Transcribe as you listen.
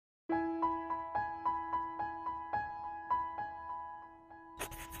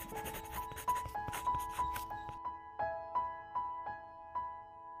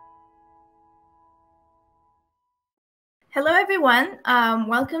Hello, everyone.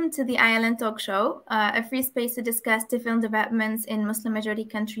 Welcome to the ILN Talk Show, a free space to discuss different developments in Muslim-majority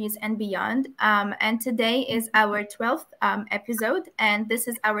countries and beyond. And today is our 12th episode, and this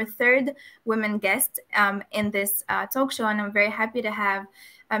is our third women guest in this talk show. And I'm very happy to have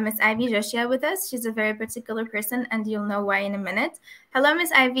Miss Ivy Josiah with us. She's a very particular person, and you'll know why in a minute. Hello,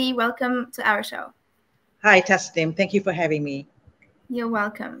 Miss Ivy. Welcome to our show. Hi, Tasnim. Thank you for having me. You're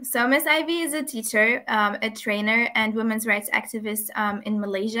welcome. So Miss Ivy is a teacher, a trainer, and women's rights activist in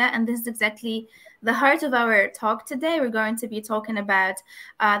Malaysia. And this is exactly the heart of our talk today. We're going to be talking about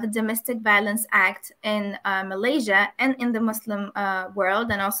the Domestic Violence Act in Malaysia and in the Muslim world,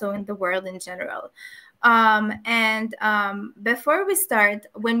 and also in the world in general. Before we start,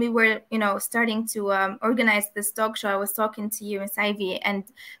 when we were, starting to organize this talk show, I was talking to you, Miss Ivy, and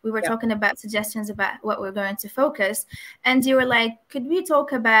we were talking about suggestions about what we're going to focus. And you were like, could we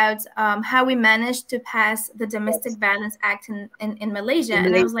talk about how we managed to pass the Domestic Violence Act in Malaysia?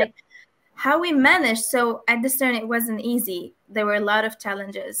 And I was like, how we managed? So I discern it wasn't easy. There were a lot of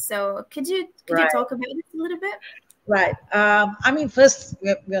challenges. So could you talk about this a little bit? Right. I mean, first,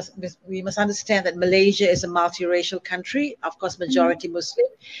 we must understand that Malaysia is a multiracial country, of course, majority Muslim,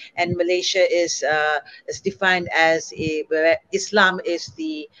 and Malaysia is defined as where Islam is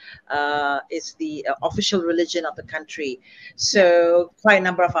the official religion of the country. So, quite a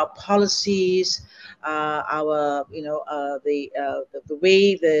number of our policies, the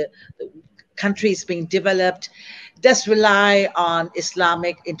way the country is being developed does rely on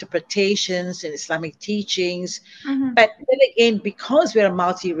Islamic interpretations and Islamic teachings. But then again, because we're a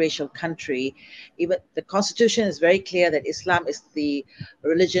multiracial country, even the constitution is very clear that Islam is the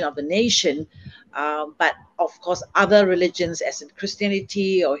religion of the nation. But of course, other religions, as in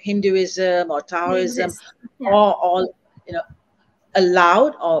Christianity or Hinduism or Taoism, are all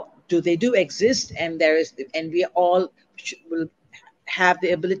allowed, or they do exist, and we all will have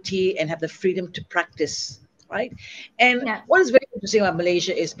the ability and have the freedom to practice. Right. And what is very interesting about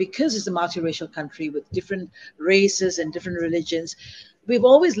Malaysia is because it's a multiracial country with different races and different religions, we've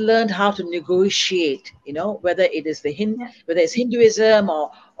always learned how to negotiate, whether it is whether it's Hinduism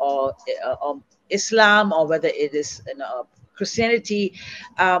or Islam, or whether it is Christianity.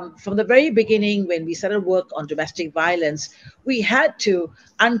 From the very beginning, when we started work on domestic violence, we had to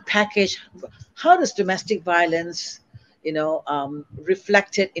unpackage how does domestic violence,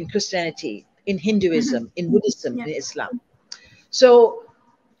 reflected in Christianity, in Hinduism, in Buddhism, in Islam. So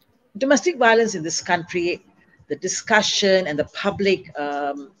domestic violence in this country, the discussion and the public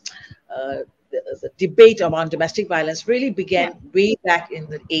the debate around domestic violence really began way back in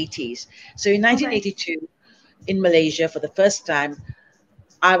the 80s. So in 1982, in Malaysia, for the first time,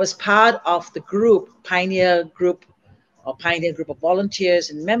 I was part of the pioneer group of volunteers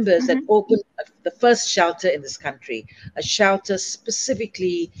and members that opened the first shelter in this country, a shelter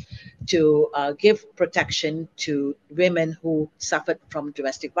specifically to give protection to women who suffered from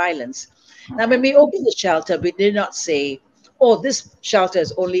domestic violence. Now, when we opened the shelter, we did not say, oh, this shelter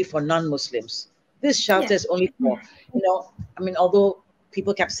is only for non-Muslims. This shelter is only for, although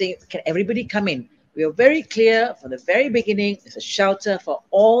people kept saying, can everybody come in? We were very clear from the very beginning, it's a shelter for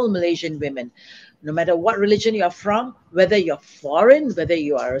all Malaysian women. No matter what religion you are from, whether you're foreign, whether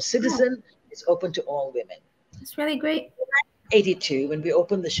you are a citizen, it's open to all women. It's really great. 1982, when we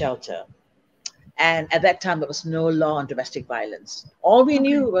opened the shelter, and at that time there was no law on domestic violence. All we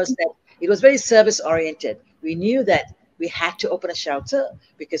knew was that it was very service-oriented. We knew that we had to open a shelter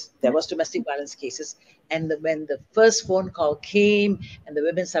because there was domestic violence cases. And when the first phone call came and the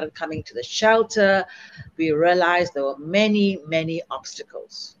women started coming to the shelter, we realized there were many, many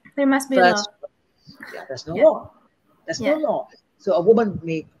obstacles. There must be a law. There's no law. There's no law. So a woman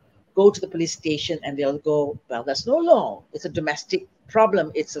may go to the police station and they'll go, well, there's no law. It's a domestic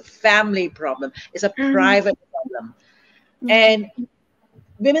problem. It's a family problem. It's a private problem. And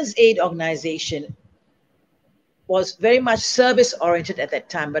Women's Aid Organization was very much service-oriented at that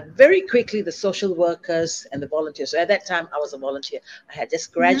time, but very quickly the social workers and the volunteers, so at that time I was a volunteer, I had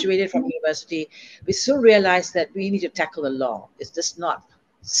just graduated from university, we soon realized that we need to tackle the law. It's just not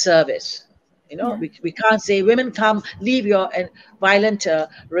service. We can't say, women come, leave your violent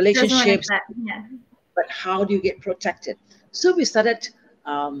relationships, but how do you get protected? So we started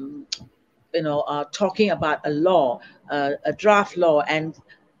talking about a law, a draft law, and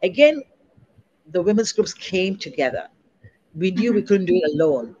again, the women's groups came together. We knew we couldn't do it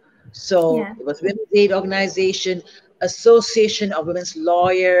alone. So it was Women's Aid Organization, Association of Women's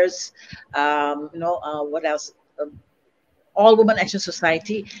Lawyers, what else? All Women Action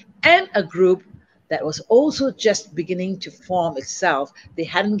Society, and a group that was also just beginning to form itself. They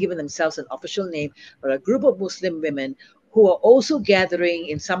hadn't given themselves an official name, but a group of Muslim women who were also gathering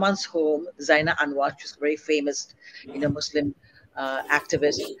in someone's home, Zaina Anwar, which is a very famous, Muslim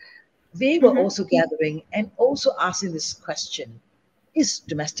activist. They were also gathering and also asking this question: is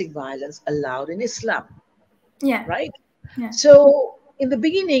domestic violence allowed in Islam? Yeah. Right? Yeah. So in the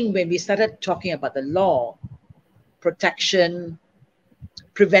beginning, when we started talking about the law, protection,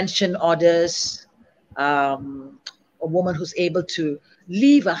 prevention orders, a woman who's able to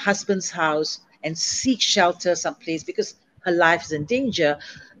leave her husband's house and seek shelter someplace because her life is in danger,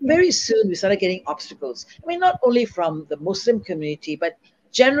 very soon we started getting obstacles. I mean, not only from the Muslim community, but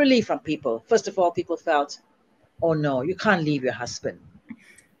generally from people. First of all, people felt, oh no, you can't leave your husband.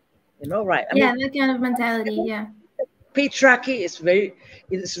 Right? I mean, that kind of mentality, yeah. Patriarchy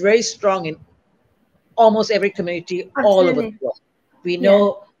is very strong in almost every community all over the world. We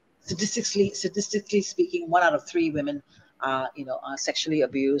know statistically speaking, 1 out of 3 women are sexually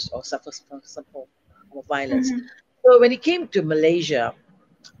abused or suffer from some form of violence. So when it came to Malaysia,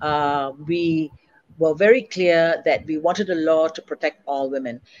 we were very clear that we wanted a law to protect all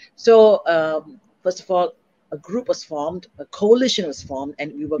women. So first of all, a group was formed, a coalition was formed,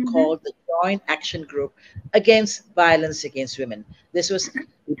 and we were called the Joint Action Group Against Violence Against Women. This was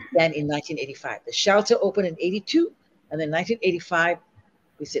began in 1985. The shelter opened in 82, and then 1985,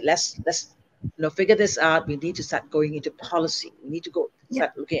 we said, let's figure this out. We need to start going into policy. We need to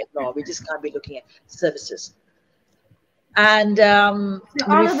start looking at law. We just can't be looking at services. And so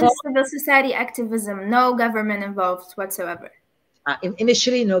all of this civil society activism, no government involved whatsoever.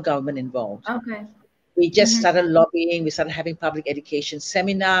 Initially, no government involved. Okay. We just started lobbying. We started having public education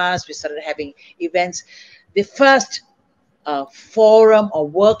seminars. We started having events. The first forum or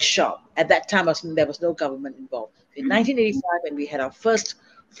workshop at that time there was no government involved. In 1985, when we had our first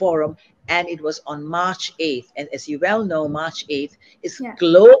forum, and it was on March 8th. And as you well know, March 8th is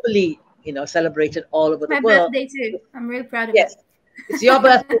globally, celebrated all over the world. My birthday too. I'm really proud of it. Yes, it's your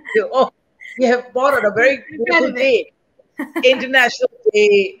birthday too. Oh, you have born on a very beautiful day, International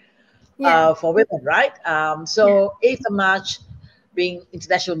Day for Women, right? So 8th of March being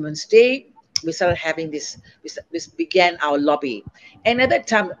International Women's Day, we started having this began our lobby. And at that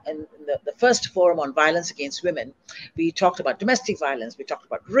time, in the first forum on violence against women, we talked about domestic violence, we talked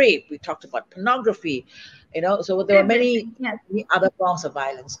about rape, we talked about pornography, so there were many other forms of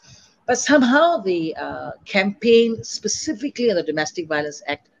violence. But somehow the campaign specifically on the Domestic Violence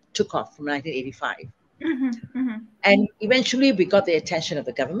Act took off from 1985. And eventually we got the attention of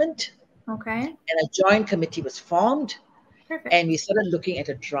the government. Okay. And a joint committee was formed. Perfect. And we started looking at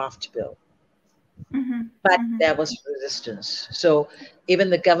a draft bill. But there was resistance. So even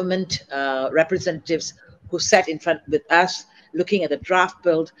the government representatives who sat in front with us looking at the draft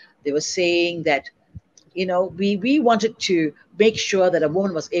bill, they were saying that, we wanted to make sure that a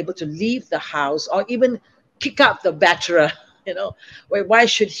woman was able to leave the house or even kick out the batterer. Why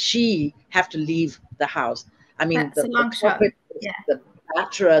should she have to leave the house? I mean, the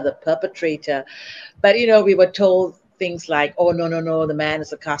batterer, the perpetrator. But, we were told things like, oh, no, the man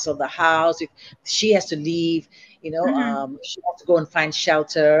is the castle of the house. She has to leave, she has to go and find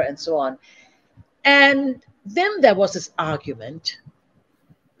shelter and so on. And then there was this argument,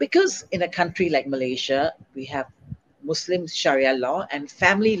 because in a country like Malaysia, we have Muslim Sharia law and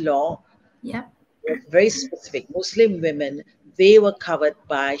family law. Yeah. Very specific. Muslim women, they were covered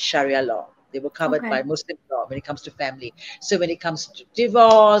by Sharia law. They were covered by Muslim law when it comes to family. So when it comes to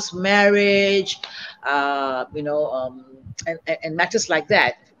divorce, marriage, and matters like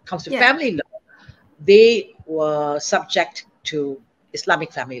that, comes to family law, they were subject to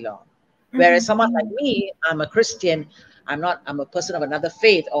Islamic family law. Whereas someone like me, I'm a Christian, I'm a person of another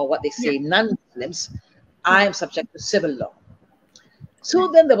faith, or what they say, non-Muslims, I am subject to civil law. So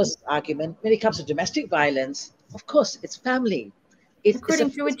then there was this argument when it comes to domestic violence. Of course, it's family.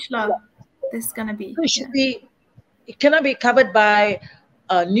 According to which law this is going to be? It cannot be covered by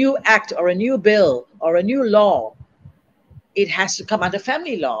a new act or a new bill or a new law. It has to come under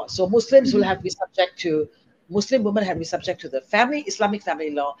family law. So Muslims will have to be subject to, Muslim women have to be subject to the Islamic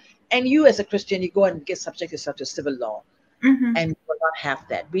family law. And you as a Christian, you go and get subject yourself to civil law. And we will not have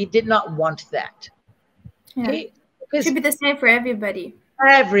that. We did not want that. Yeah. Okay? It should be the same for everybody.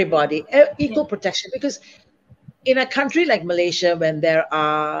 Everybody, equal protection. Because in a country like Malaysia, when there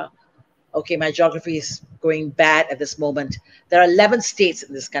are, my geography is going bad at this moment. There are 11 states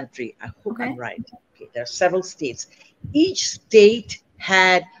in this country. I hope I'm right. Okay, there are several states. Each state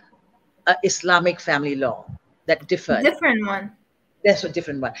had an Islamic family law that differed. Different one. That's a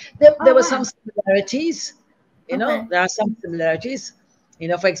different one. There were some similarities. There are some similarities.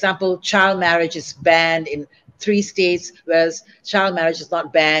 For example, child marriage is banned in 3 states, whereas child marriage is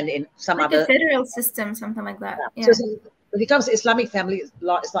not banned in some other. Like a federal system, something like that. Yeah. when it comes to Islamic family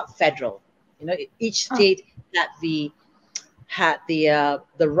law, it's not federal. You know, each state had the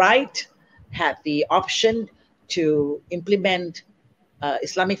right, had the option to implement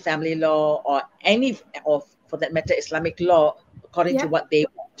Islamic family law or any, or for that matter, Islamic law according to what they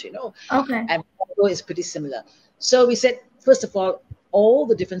want. You know, and although it's pretty similar. So we said, first of all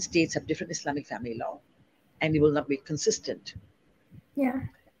the different states have different Islamic family law, and it will not be consistent. Yeah.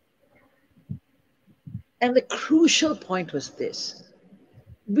 And the crucial point was this: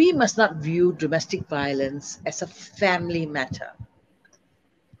 we must not view domestic violence as a family matter.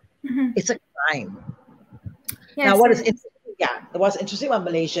 It's a crime. Yes, now, what's interesting about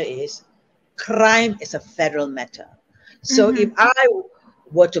Malaysia is crime is a federal matter. So if I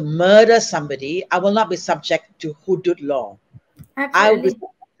were to murder somebody, I will not be subject to hudud law. Absolutely. I will be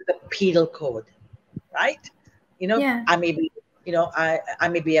subject to the penal code, right? You know, I may be, you know, I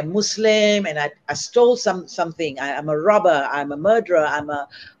may be a Muslim and I stole something. I'm a robber. I'm a murderer. I'm a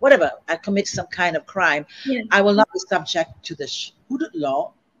whatever. I commit some kind of crime. I will not be subject to the hudud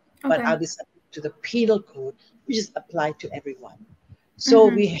law, but I'll be subject to the penal code, which is applied to everyone. So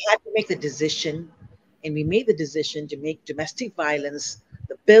we had to make the decision, and we made the decision to make domestic violence,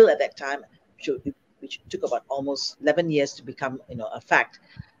 the bill at that time, which took about almost 11 years to become, you know, a fact.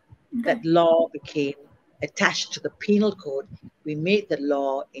 That law became attached to the penal code. We made the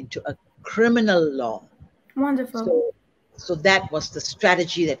law into a criminal law. Wonderful. So that was the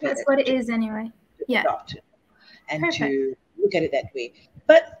strategy that that's what it is anyway. Adopt, and to look at it that way.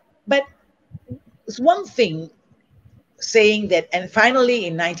 But it's one thing saying that, and finally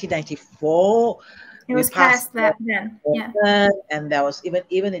in 1994, it was passed that then. And there was even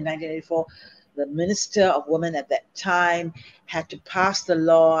in 1994, the Minister of Women at that time had to pass the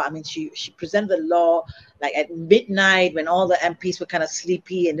law. I mean, she presented the law like at midnight when all the MPs were kind of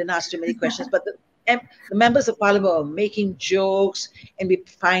sleepy and didn't ask too many questions. But the members of Parliament were making jokes, and we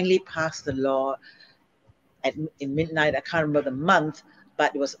finally passed the law in midnight. I can't remember the month,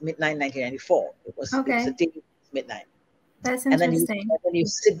 but it was midnight 1994. It was a day midnight. That's interesting. And then you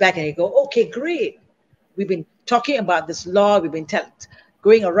sit back and you go, okay, great. We've been talking about this law. We've been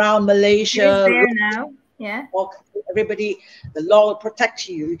going around Malaysia. It's there now. Everybody, the law will protect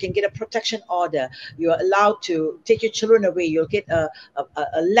you. You can get a protection order. You are allowed to take your children away. You'll get a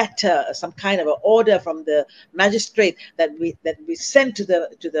letter, some kind of an order from the magistrate that we send to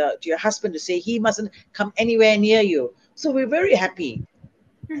your husband to say he mustn't come anywhere near you. So we're very happy.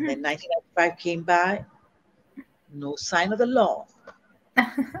 And then 1995 came by. No sign of the law.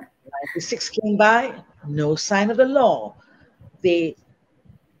 96 came by, no sign of the law. They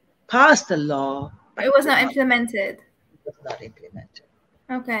passed the law, but it was not implemented. It was not implemented.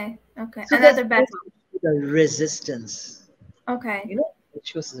 Okay. So another battle. The resistance. Okay. You know, it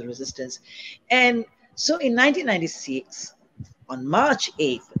shows the resistance. And so in 1996, on March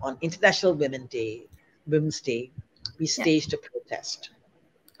 8th, on International Women's Day, we staged a protest.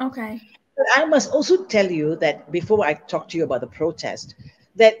 Okay. But I must also tell you that before I talk to you about the protest,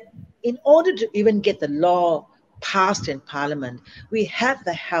 that in order to even get the law passed in Parliament, we had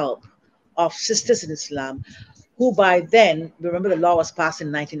the help of Sisters in Islam, who by then, remember the law was passed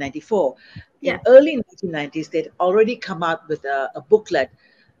in 1994. In early 1990s, they'd already come out with a booklet,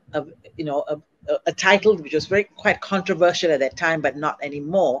 of, you know, a title which was quite controversial at that time, but not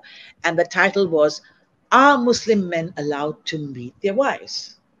anymore. And the title was, "Are Muslim Men Allowed to Meet Their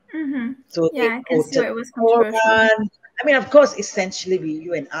Wives?" So I can see it was controversial. I mean, of course, essentially,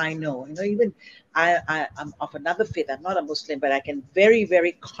 you and I know, you know, even I'm of another faith. I'm not a Muslim, but I can very,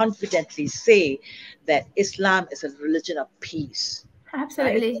 very confidently say that Islam is a religion of peace.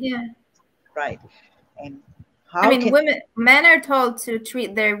 Absolutely, right. And men are told to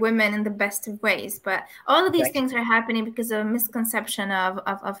treat their women in the best of ways, but all of these things are happening because of a misconception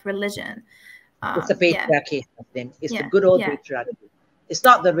of religion. It's the patriarchy. It's the good old patriarchy. It's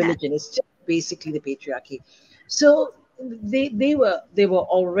not the religion. It's just basically the patriarchy. So they were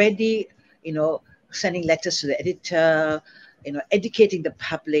already, you know, sending letters to the editor, you know, educating the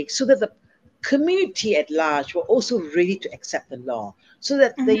public, so that the community at large were also ready to accept the law, so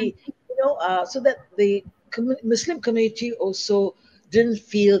that the Muslim community also didn't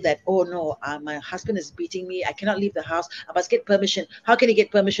feel that, oh no, my husband is beating me, I cannot leave the house, I must get permission. How can he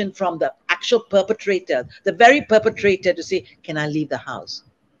get permission from the actual perpetrator, the very perpetrator, to say, can I leave the house?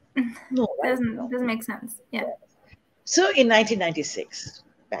 No, doesn't make sense. So in 1996,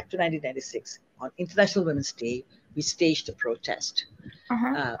 back to 1996, on International Women's Day, we staged a protest.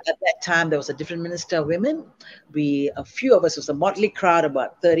 At that time, there was a different Minister of Women. A few of us, was a motley crowd,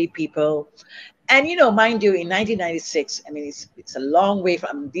 about 30 people. And, you know, mind you, in 1996, I mean, it's a long way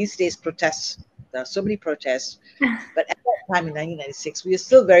from these days. Protests there are so many protests. But at that time in 1996, we were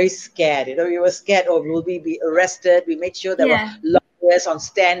still very scared. You know, we were scared, oh, will we be arrested? We made sure there were lawyers on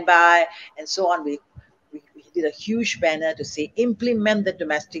standby and so on. We did a huge banner to say, implement the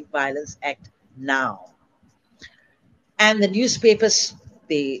Domestic Violence Act now. And the newspapers,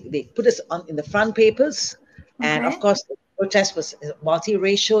 they put us on in the front papers. And of course, the protest was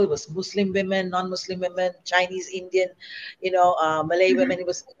multiracial. It was Muslim women, non-Muslim women, Chinese, Indian, you know, Malay women. It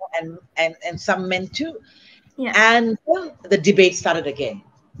was, and some men too. Yeah. And then the debate started again.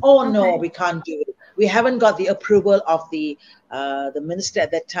 Oh no, we can't do it. We haven't got the approval of the minister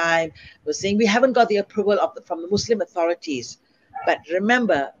at that time. Was saying we haven't got the approval from the Muslim authorities. But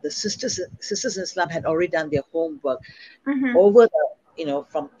remember, the sisters in Islam had already done their homework over the, you know,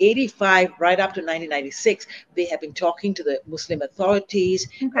 from 85 right up to 1996. They have been talking to the Muslim authorities,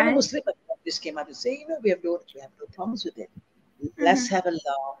 and the Muslim authorities came out to say, you know, we have no problems with it. Let's have a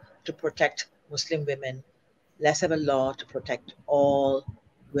law to protect Muslim women. Let's have a law to protect all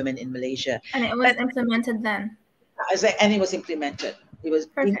women in Malaysia. And it was implemented then. And it was implemented. It was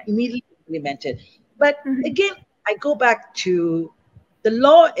immediately implemented. But again, I go back to the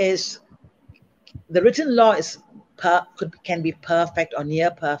law is, the written law is can be perfect or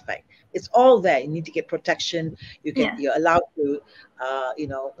near perfect. It's all there. You need to get protection. You're allowed to, you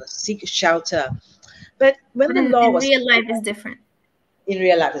know, seek shelter. But when the law was in real life is different. In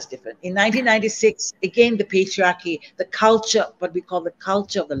real life is different. In 1996, again, the patriarchy, the culture, what we call the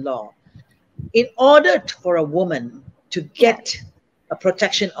culture of the law. In order for a woman to get a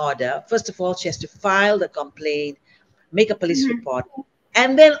protection order, first of all, she has to file the complaint, make a police report,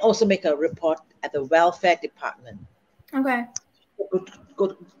 and then also make a report at the welfare department. Okay.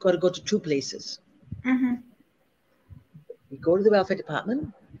 Got to go to two places. We go to the welfare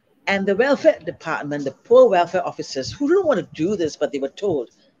department, and the welfare department, the poor welfare officers who don't want to do this, but they were told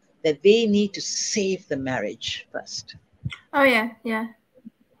that they need to save the marriage first. Oh, yeah, yeah.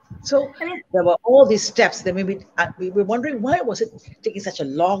 So there were all these steps. Then we were wondering, why was it taking such a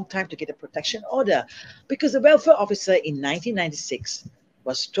long time to get a protection order? Because the welfare officer in 1996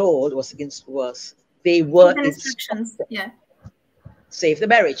 was told, they were instructions. Yeah. Save the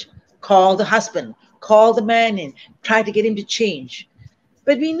marriage, call the husband, call the man in, try to get him to change.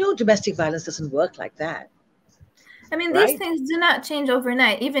 But we know domestic violence doesn't work like that. I mean, these things do not change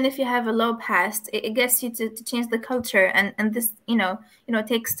overnight. Even if you have a law passed, it gets you to change the culture, and this, you know,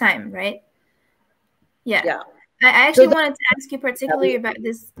 takes time, right? Yeah. Yeah. I actually wanted to ask you particularly about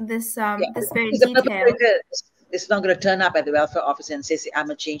this very detail. It's not going to turn up at the welfare office and say, I'm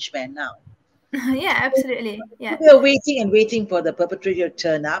a changed man now. Yeah, absolutely. Yeah. We are waiting and waiting for the perpetrator to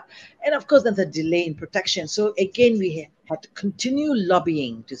turn up. And of course, there's a delay in protection. So again, we had to continue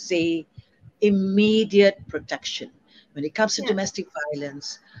lobbying to say immediate protection. When it comes to domestic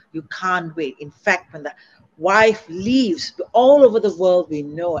violence, you can't wait. In fact, when the wife leaves, all over the world we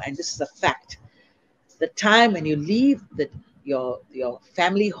know, and this is a fact, the time when you leave your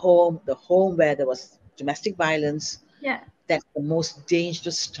family home, the home where there was domestic violence, that's the most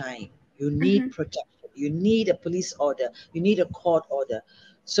dangerous time. You need protection. You need a police order. You need a court order.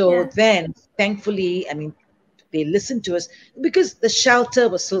 So then, thankfully, I mean, they listened to us because the shelter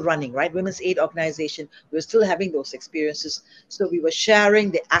was still running, right? Women's Aid Organization, we were still having those experiences. So we were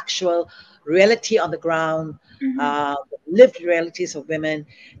sharing the actual reality on the ground, lived realities of women.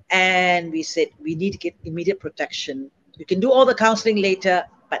 And we said, we need to get immediate protection. You can do all the counseling later,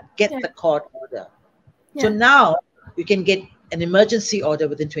 but get the court order. So now you can get an emergency order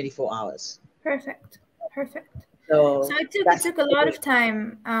within 24 hours. Perfect. Perfect. So it took a lot of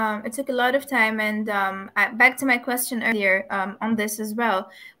time. It took a lot of time, and back to my question earlier on this as well.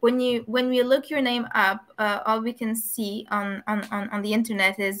 When we look your name up, all we can see on the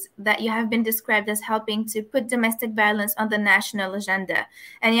internet is that you have been described as helping to put domestic violence on the national agenda,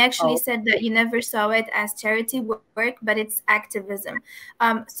 and you actually said that you never saw it as charity work, but it's activism.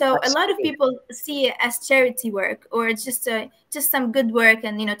 So a lot of people see it as charity work, or it's just some good work,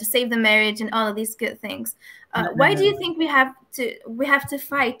 and to save the marriage and all of these good things. Why do you think we have to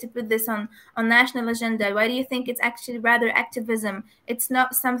fight to put this on national agenda? Why do you think it's actually rather activism? It's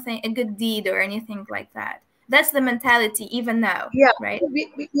not a good deed or anything like that. That's the mentality even now, right?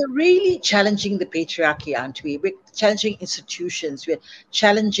 We're really challenging the patriarchy, aren't we? We're challenging institutions. We're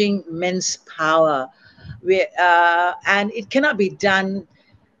challenging men's power. And it cannot be done.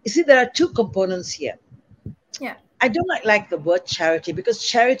 You see, there are two components here. Yeah. I don't like the word charity, because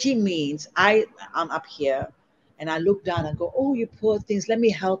charity means I'm up here and I look down and go, oh, you poor things, let me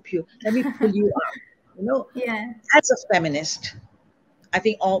help you. Let me pull you up. As a feminist, I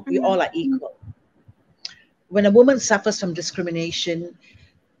think we all are equal. When a woman suffers from discrimination,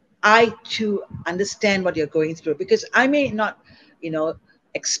 I too understand what you're going through, because I may not,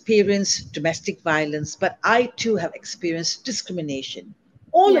 experience domestic violence, but I too have experienced discrimination.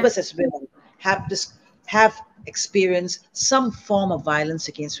 All of us as women have experienced some form of violence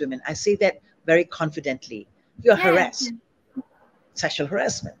against women. I say that very confidently. You're harassed, sexual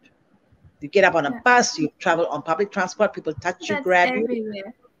harassment. You get up on a bus, you travel on public transport, people touch you, grab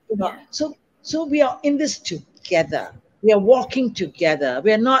everywhere. you. So we are in this together. We are walking together.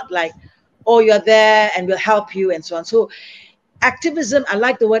 We are not like, oh, you're there and we'll help you and so on. So activism, I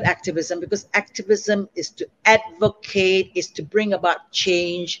like the word activism, because activism is to advocate, is to bring about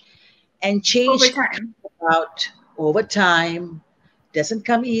change, and change over time, doesn't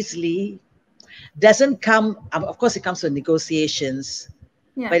come easily, doesn't come, of course it comes with negotiations,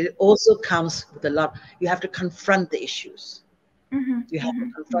 but it also comes with a lot. You have to confront the issues. You have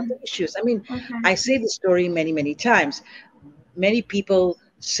to confront the issues. I mean, I say the story many, many times. Many people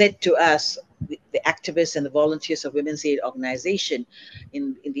said to us, the activists and the volunteers of Women's Aid Organization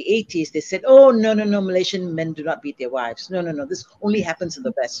in the 80s, they said, oh, no, Malaysian men do not beat their wives. No, this only happens in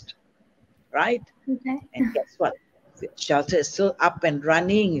the West, right? And guess what? The shelter is still up and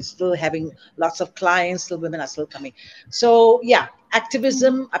running, it's still having lots of clients, still women are still coming. So yeah,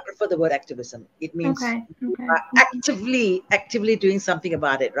 activism, I prefer the word activism. It means actively doing something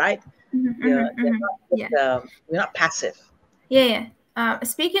about it, right? You're not passive.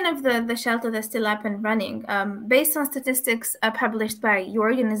 Speaking of the shelter that's still up and running, based on statistics published by your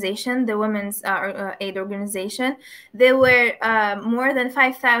organization, the Women's Aid Organization, there were more than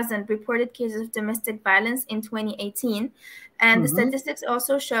 5,000 reported cases of domestic violence in 2018. And the statistics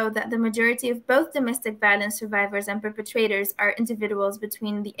also show that the majority of both domestic violence survivors and perpetrators are individuals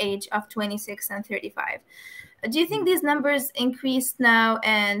between the age of 26 and 35. Do you think these numbers increased now,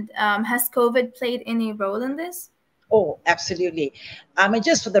 and has COVID played any role in this? Oh, absolutely. I mean,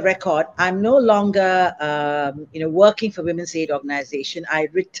 just for the record, I'm no longer, working for Women's Aid Organization. I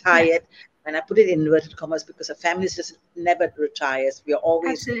retired, and I put it in inverted commas because a feminist just never retires. We are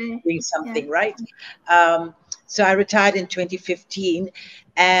always doing something, right? So I retired in 2015.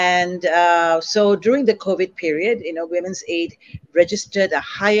 And so during the COVID period, Women's Aid registered a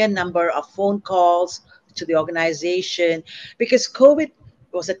higher number of phone calls to the organization, because COVID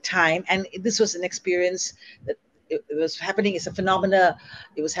was a time, and this was an experience that it was happening. It's a phenomena.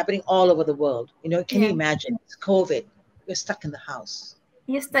 It was happening all over the world. Can you imagine? It's COVID. We're stuck in the house.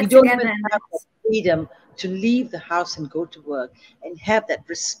 You're stuck we don't together even have the freedom to leave the house and go to work and have that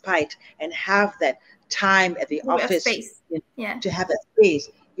respite and have that time at the office to have that space.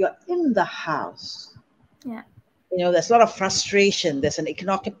 You're in the house. There's a lot of frustration. There's an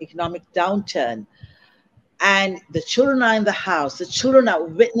economic downturn. And the children are in the house. The children are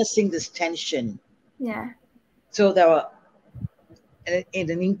witnessing this tension. So there were an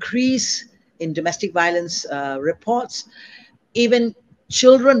increase in domestic violence reports. Even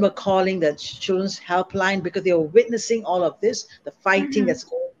children were calling the children's helpline because they were witnessing all of this, the fighting that's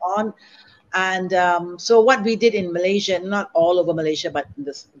going on. And so what we did in Malaysia, not all over Malaysia, but in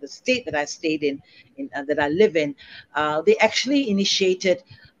the state that I stayed in that I live in, they actually initiated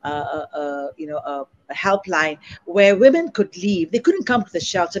a helpline where women could leave. They couldn't come to the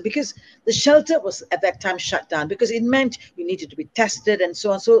shelter because the shelter was at that time shut down, because it meant you needed to be tested and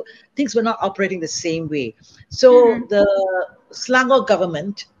so on. So things were not operating the same way. So the Selangor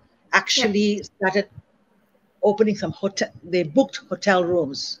government actually started opening some hotel. They booked hotel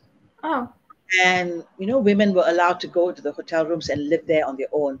rooms. And women were allowed to go to the hotel rooms and live there on their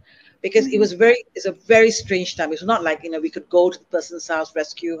own, because it's a very strange time. It's not like we could go to the person's house,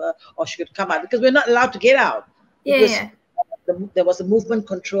 rescue her, or she could come out, because we're not allowed to get out. There was a movement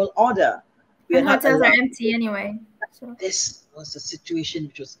control order. And hotels are empty anyway. So this was a situation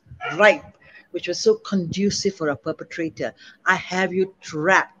which was ripe, which was so conducive for a perpetrator. I have you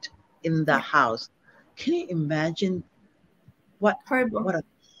trapped in the house. Can you imagine what a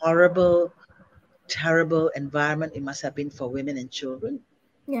horrible, terrible environment it must have been for women and children,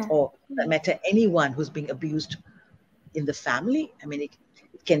 or for that matter, anyone who's being abused in the family. I mean, it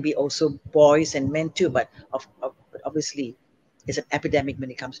can be also boys and men too, but obviously it's an epidemic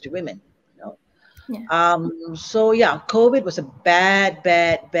when it comes to women. So COVID was a bad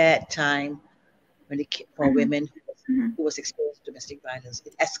time for women who was exposed to domestic violence.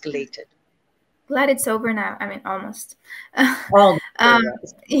 It escalated. Glad it's over now. I mean, almost. We're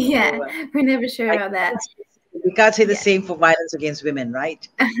never sure about that. We can't say the same for violence against women, right?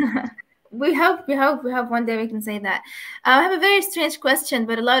 We hope one day we can say that. I have a very strange question,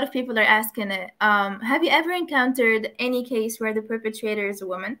 but a lot of people are asking it. Have you ever encountered any case where the perpetrator is a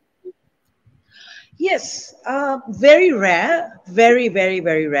woman? Yes, very rare, very, very,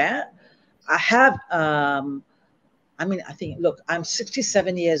 very rare. I have, I mean, I think, look, I'm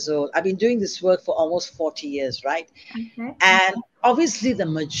 67 years old. I've been doing this work for almost 40 years, right? Okay. And obviously, the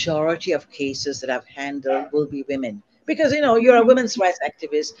majority of cases that I've handled will be women because, you know, you're a Mhm. women's rights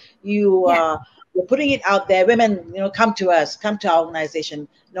activist. You Yeah. you're putting it out there. Women, you know, come to us, come to our organization.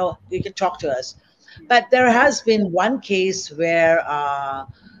 You know, you can talk to us. But there Yeah. has been one case where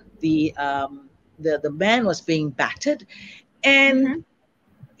the um, the man was being battered, and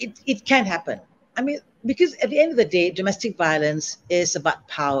Mm-hmm. it can happen. I mean, because at the end of the day, domestic violence is about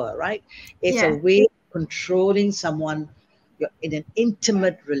power, right? It's a Yeah. way of controlling someone you're in an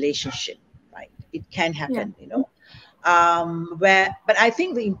intimate relationship, right? It can Yeah. happen, you know. Where, but I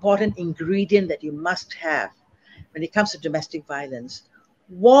think the important ingredient that you must have when it comes to domestic violence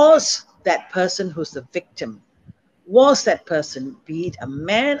was that person who's the victim, was that person, be it a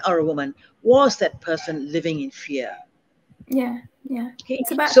man or a woman, was that person living in fear. Yeah. Yeah. Okay,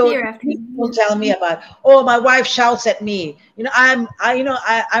 It's about so fear after. please don't tell me about, oh, my wife shouts at me. You know,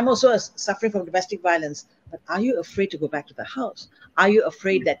 I'm also suffering from domestic violence. But are you afraid to go back to the house? Are you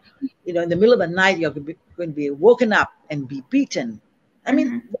afraid that, you know, in the middle of the night you're going to be woken up and be beaten? I mean,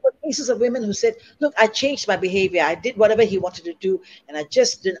 Mm-hmm. there were cases of women who said, "Look, I changed my behavior. I did whatever he wanted to do, and I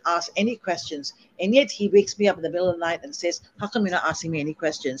just didn't ask any questions. And yet he wakes me up in the middle of the night and says, 'How come you're not asking me any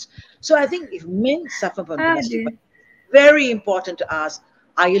questions?'" So I think if men suffer from Oh, domestic dear. violence, very important to ask,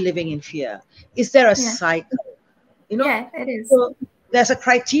 are you living in fear? Is there a Yeah. cycle? You know, Yeah, it is. so there's a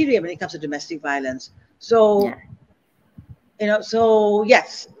criteria when it comes to domestic violence. So, Yeah. you know, so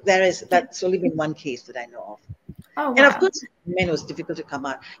yes, there is. Yeah. That's only been one case that I know of. Oh, And of wow. course, men was difficult to come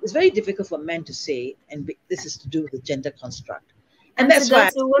out. It's very difficult for men to say, and this is to do with the gender construct. And And to that's go why,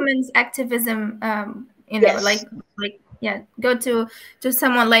 to women's activism, yes, yeah, go to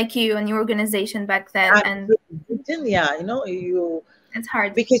someone like you and your organization back then, I'm and beaten. Yeah, you know, you it's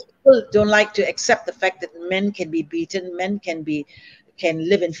hard. because people don't like to accept the fact that men can be beaten, men can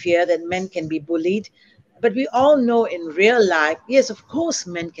live in fear, that men can be bullied. But we all know in real life, yes, of course,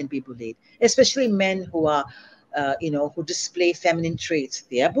 men can be bullied, especially men who are, you know, who display feminine traits.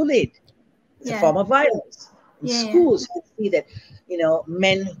 They are bullied. It's a Yeah. form of violence. In Yeah. Yeah. schools, you see that, you know,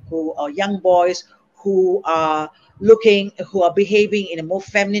 men who are young boys who are who are behaving in a more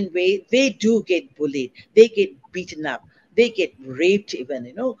feminine way, they do get bullied. They get beaten up. They get raped even,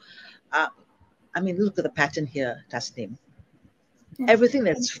 you know. Uh, I mean, look at the pattern here, Tasnim. Yeah. Everything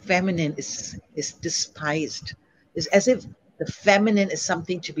that's feminine is despised. It's as if the feminine is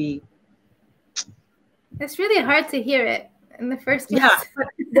something to be, It's really hard to hear it in the first yeah, place.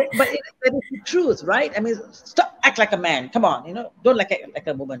 but it's the truth, right? I mean, stop, act like a man. Come on, you know, don't like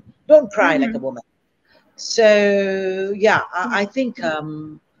a woman. Don't cry like a Mm-hmm. woman. So yeah, Yeah. I think, I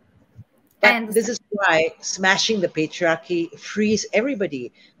but this understand. is why smashing the patriarchy frees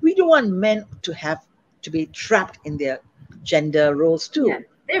everybody. We don't want men to have to be trapped in their gender roles Yeah. too.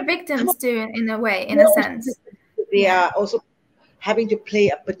 They're Come on, victims too, in a way, in they're a also, sense. they Yeah. are also having to play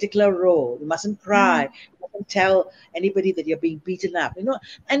a particular role. You mustn't cry. Mm-hmm. You mustn't tell anybody that you're being beaten up. You know,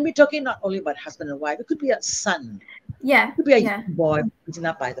 and we're talking not only about husband and wife. It could be a son. Yeah. It could be a Yeah. young boy beaten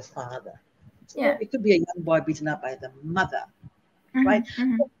up by the father. You know, Yeah. it could be a young boy beaten up by the mother, right? Mm-hmm.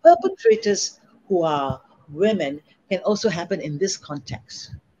 Mm-hmm. So perpetrators who are women can also happen in this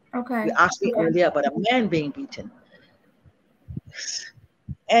context. You Okay. asked me Okay. earlier about a man being beaten.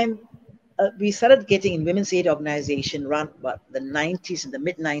 And we started getting in women's aid organization around about the 90s, in the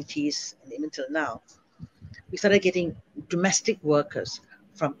mid 90s, and even till now. We started getting domestic workers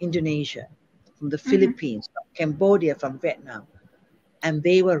from Indonesia, from the Mm-hmm. Philippines, from Cambodia, from Vietnam. And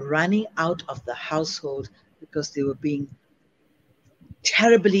they were running out of the household because they were being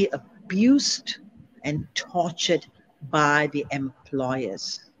terribly abused and tortured by the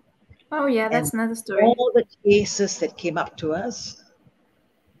employers. Oh, yeah. And That's another story. all the cases that came up to us,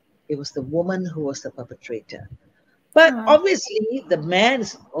 it was the woman who was the perpetrator. But Oh. obviously, the man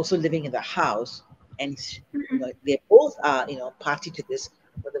is also living in the house, and you Mm-hmm. know they both are, you know, party to this.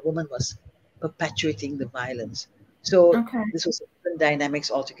 But the woman was perpetuating the violence. So Okay. this was different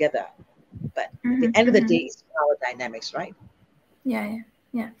dynamics altogether. But at the Mm-hmm. end of the Mm-hmm. day, it's power dynamics, right? Yeah, yeah,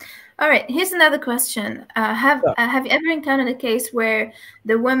 yeah. All right. Here's another question. Sure. Have you ever encountered a case where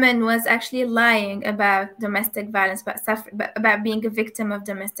the woman was actually lying about domestic violence, about being a victim of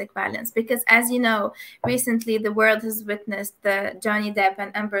domestic violence? Because, as you know, recently the world has witnessed the Johnny Depp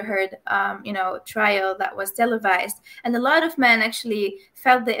and Amber Heard, trial that was televised, and a lot of men actually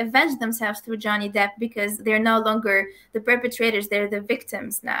felt they avenged themselves through Johnny Depp because they're no longer the perpetrators; they're the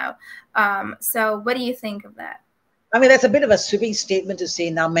victims now. So, what do you think of that? I mean, that's a bit of a sweeping statement to say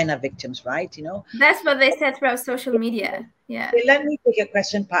now men are victims, right? You know, That's what they said throughout social media. Yeah. okay, let me take your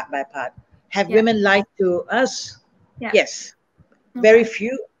question part by part. Have Yeah. women lied to us? Yeah. Yes. Very Okay.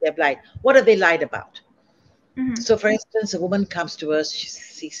 few, they've lied. What have they lied about? Mm-hmm. So, for instance, a woman comes to us,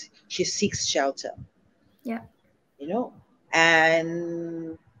 she seeks shelter, Yeah. you know,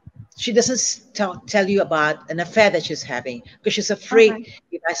 and she doesn't tell you about an affair that she's having because she's afraid Okay.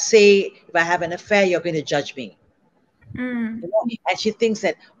 if I have an affair, you're going to judge me. Mm. You know? And she thinks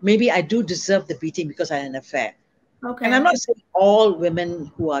that maybe I do deserve the beating because I had an affair. And I'm Okay. not saying all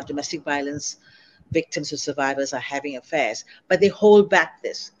women who are domestic violence victims or survivors are having affairs, but they hold back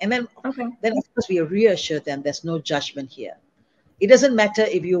this. And Okay. then of course we reassure them there's no judgment here. It doesn't matter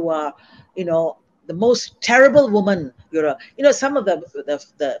if you are, you know, the most terrible woman. Some of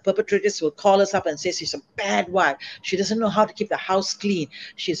the perpetrators will call us up and say she's a bad wife. She doesn't know how to keep the house clean.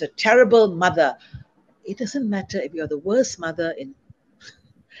 She's a terrible mother. It doesn't matter if you're the worst mother in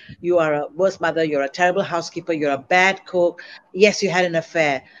you are a worst mother, you're a terrible housekeeper, you're a bad cook, yes, you had an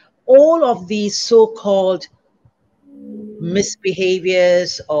affair. All of these so-called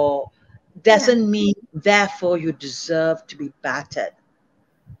misbehaviors or Yeah. doesn't mean therefore you deserve to be battered.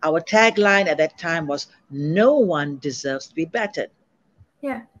 Our tagline at that time was no one deserves to be battered.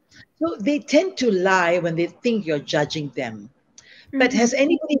 Yeah. So they tend to lie when they think you're judging them. But Mm-hmm. has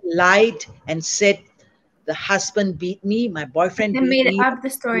anybody lied and said the husband beat me, my boyfriend They beat made me? up the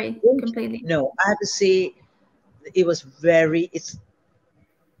story completely. No, I have to say it was it's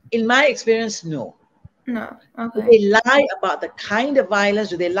in my experience, no. No. Do Okay. they lie about the kind of violence?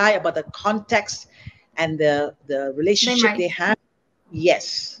 Do they lie about the context and the They relationship might. they have?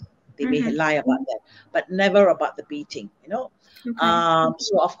 Yes, they may Mm-hmm. lie about that, but never about the beating, you know. Okay.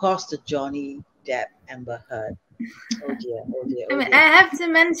 So of course the Johnny Depp Amber Heard. Oh dear, oh dear, I oh mean, I dear. have to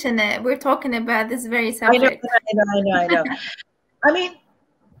mention it. We're talking about this very I know, subject. I know, I know, I know. I mean,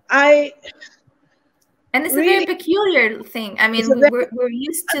 I And it's a very really, peculiar thing. I it's mean, a very, we're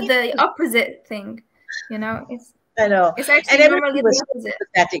used I to mean, the opposite thing. You know, I know. it's And actually everybody normally was the so opposite.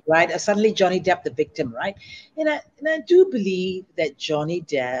 sympathetic, right? Suddenly Johnny Depp, the victim, right? And I do believe that Johnny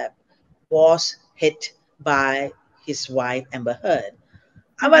Depp was hit by his wife, Amber Heard.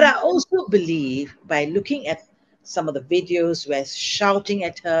 But I Mm-hmm. also believe by looking at some of the videos where shouting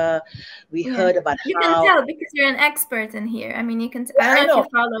at her, we Yeah, heard about you can how, tell because you're an expert in here. I mean, you can. yeah, I don't I know if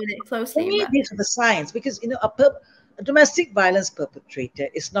you know. followed it For closely, me, but these are the signs because, a domestic violence perpetrator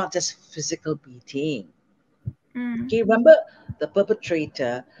is not just physical beating. mm, Okay, remember, the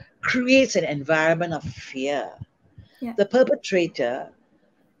perpetrator creates an environment of fear. yeah, The perpetrator,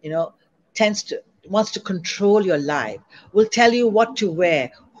 you know, tends to wants to control your life, will tell you what to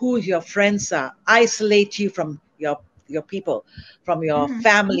wear, who your friends are, isolate you from your people, from your mm-hmm.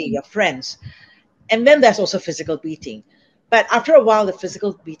 family, your friends. And then there's also physical beating. But after a while, the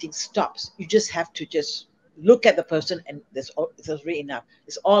physical beating stops. You just have to just look at the person, and that's really enough.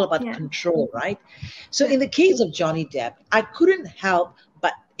 It's all about Yeah, control, right? So yeah, in the case of Johnny Depp, I couldn't help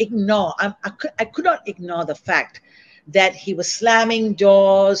but ignore. I could not ignore the fact that he was slamming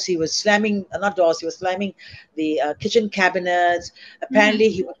doors. He was slamming not doors. He was slamming the kitchen cabinets. mm-hmm. Apparently,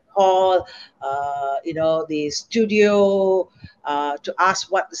 he would call, the studio to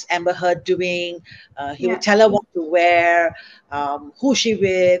ask what is Amber Heard doing. He would Yeah, tell her what to wear, who she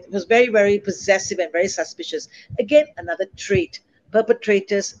with. It was very, very possessive and very suspicious. Again, another trait.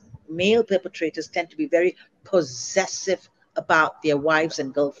 Male perpetrators tend to be very possessive about their wives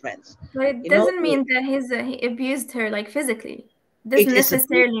and girlfriends. but it You know, doesn't mean that he abused her like physically. it Doesn't is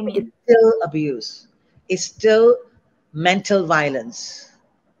abuse. necessarily It's mean. still abuse. It's still mental violence.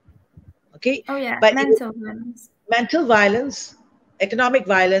 Okay, Oh yeah, but mental violence. mental violence, economic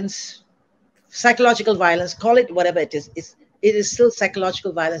violence, psychological violence, call it whatever it is. It is still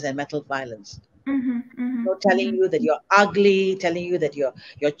psychological violence and mental violence. Mm-hmm, mm-hmm, Telling mm-hmm. you that you're ugly, telling you that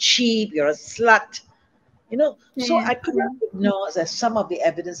you're cheap, you're a slut. So Yeah, I could yeah, not ignore that some of the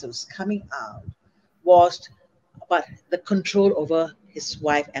evidence that was coming out was about the control over his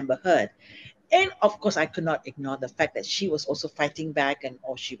wife Amber Heard. And of course, I could not ignore the fact that she was also fighting back,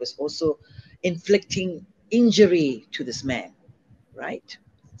 or she was also inflicting injury to this man, right?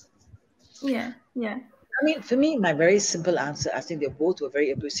 yeah, yeah, I mean, for me, my very simple answer, I think they both were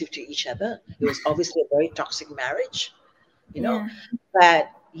very abusive to each other. It was obviously a very toxic marriage, you know. yeah,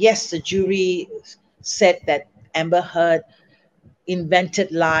 But yes, the jury said that Amber Heard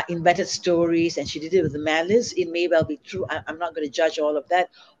invented stories, and she did it with malice. It may well be true. I'm not going to judge all of that.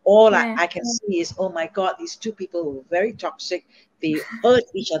 All yeah, I can see is, oh my God, these two people were very toxic. They hurt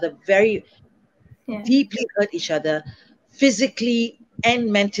each other very yeah. deeply, hurt each other physically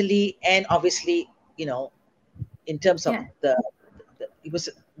and mentally, and obviously, you know, in terms of it was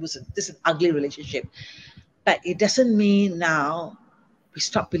this an ugly relationship. But it doesn't mean now we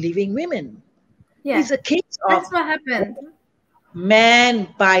stop believing women. Yeah, it's a case of that's what happened.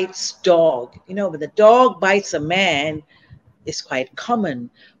 Man bites dog. You know, when the dog bites a man, it's quite common.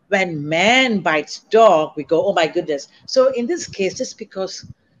 When man bites dog, we go, oh my goodness. So in this case, just because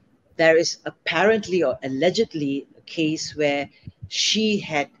there is apparently or allegedly a case where she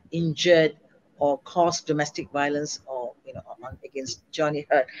had injured or caused domestic violence or against Johnny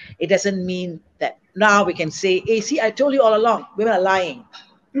Hurt, it doesn't mean that now we can say, hey, see, I told you all along, women are lying.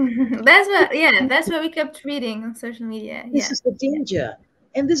 That's what we kept reading on social media. This is the danger.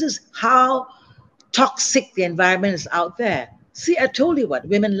 And this is how toxic the environment is out there. See, I told you what,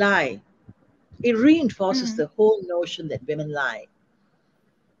 women lie. It reinforces the whole notion that women lie.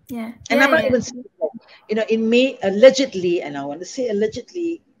 Yeah. And I'm not even saying that, it may allegedly, and I want to say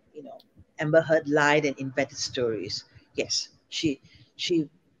allegedly, Amber Heard lied and invented stories. Yes, she,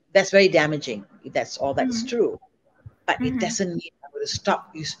 that's very damaging if that's all that's true. But it doesn't mean I'm going to stop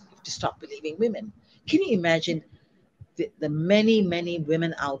you to stop believing women. Can you imagine the many, many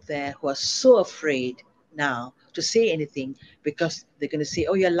women out there who are so afraid now to say anything because they're going to say,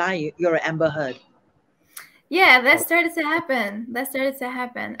 oh, you're lying, you're an Amber Heard. Yeah, that started to happen.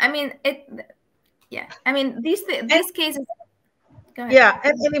 I mean, these cases. Go ahead. Yeah,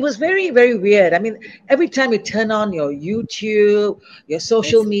 and it was very, very weird. I mean, every time you turn on your YouTube, your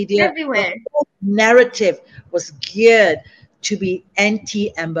social media, everywhere. the whole narrative was geared to be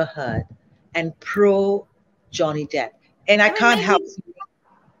anti-Amber Heard and pro Johnny Depp. And I can't help.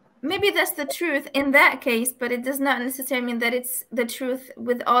 Maybe that's the truth in that case, but it does not necessarily mean that it's the truth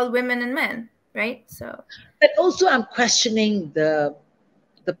with all women and men, right? So. But also, I'm questioning the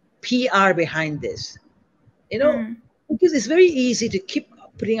PR behind this. Because it's very easy to keep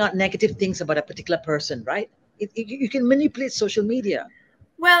putting out negative things about a particular person, right? You can manipulate social media.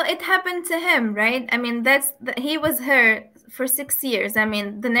 Well, it happened to him, right? I mean, he was her for 6 years. I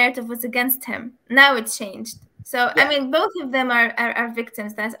mean, the narrative was against him. Now it's changed. So, I mean, both of them are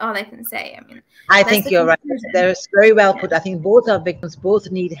victims. That's all I can say. I mean, I think you're right. There's very well put. I think both are victims.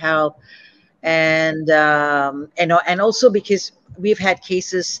 Both need help, and also because we've had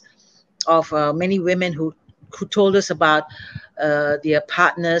cases of many women who told us about their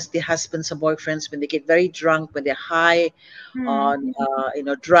partners, their husbands or boyfriends, when they get very drunk, when they're high on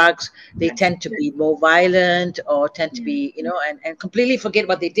drugs, they tend to be more violent or tend to be and completely forget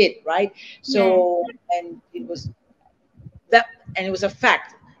what they did, right? So and it was a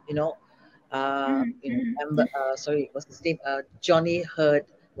fact, sorry, what's his name? Johnny Hurt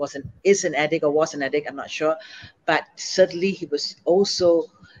is an addict or was an addict, I'm not sure, but certainly he was also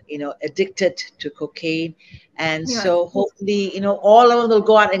addicted to cocaine. And so hopefully, all of them will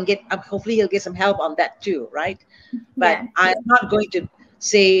go out and hopefully he'll get some help on that too, right? But I'm not going to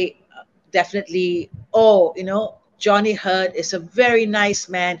say definitely, Johnny Hurt is a very nice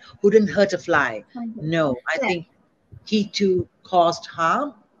man who didn't hurt a fly. No, I think he too caused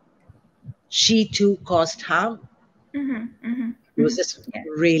harm. She too caused harm. It was just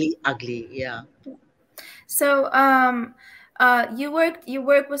really ugly. Yeah. So, your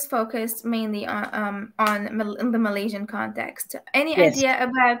work was focused mainly on in the Malaysian context. Any idea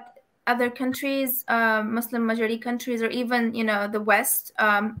about other countries, Muslim majority countries, or even the West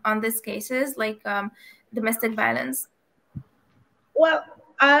on these cases like domestic violence? Well,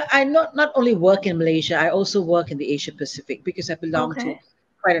 I not only work in Malaysia, I also work in the Asia Pacific because I belong to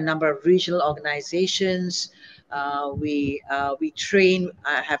quite a number of regional organizations. We train.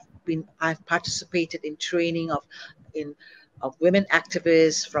 I've participated in training of women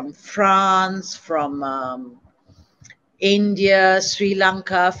activists from France, from India, Sri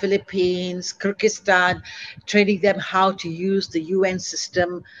Lanka, Philippines, Kyrgyzstan, training them how to use the UN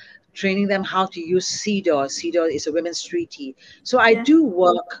system, training them how to use CEDAW. CEDAW is a women's treaty. So I do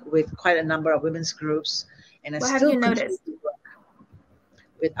work with quite a number of women's groups, and I still continue to work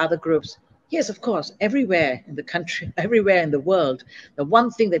with other groups. Yes, of course, everywhere in the country, everywhere in the world, the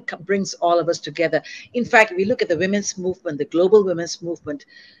one thing that brings all of us together. In fact, if we look at the women's movement, the global women's movement,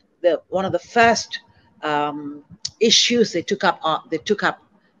 one of the first issues they took up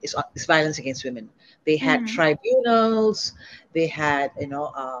is violence against women. They had tribunals. They had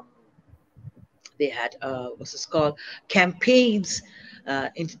what's this called, campaigns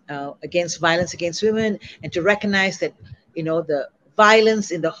against violence against women, and to recognize that the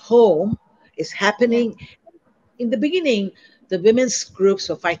violence in the home is happening. In the beginning, the women's groups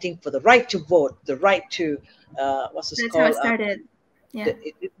were fighting for the right to vote, the right to That's how it started.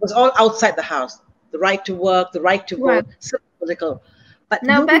 It was all outside the house. The right to work, the right to vote, political. But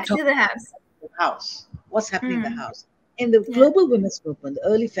now back to the house. what's happening in the house. In the Yeah. global women's movement, the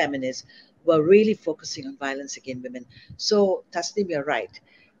early feminists were really focusing on violence against women. So, Tasnim, you're right.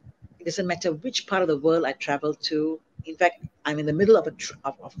 It doesn't matter which part of the world I travel to. In fact, I'm in the middle of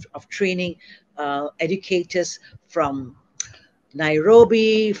of training educators from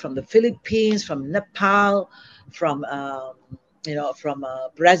Nairobi, from the Philippines, from Nepal, from from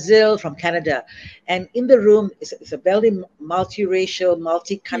Brazil, from Canada, and in the room is a very multiracial, Yeah.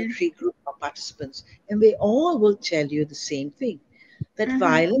 multi-country group of participants, and they all will tell you the same thing: that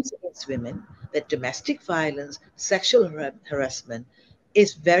violence against women, that domestic violence, sexual harassment,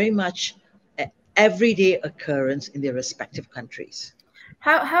 is very much an everyday occurrence in their respective countries.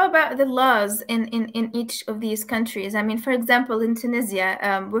 How about the laws in each of these countries? I mean, for example, in Tunisia,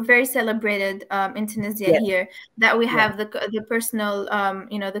 we're very celebrated in Tunisia Yes, here that we yeah, have the personal,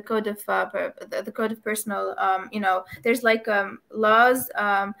 the code of the code of personal, there's like laws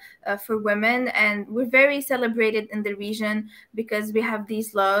for women, and we're very celebrated in the region because we have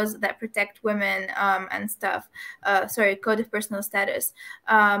these laws that protect women and stuff. Sorry, code of personal status.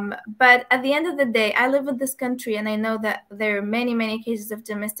 But at the end of the day, I live in this country and I know that there are many, many cases of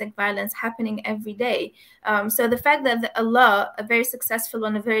domestic violence happening every day. So the fact that a law, a very successful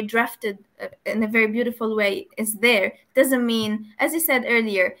one, a very drafted in a very beautiful way is there, doesn't mean, as you said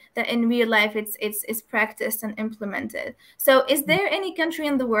earlier, that in real life it's practiced and implemented. So is there any country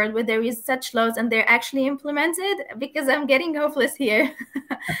in the world where there is such laws and they're actually implemented? Because I'm getting hopeless here.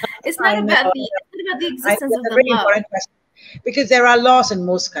 It's not I know. about the existence That's of a the very law. important question because there are laws in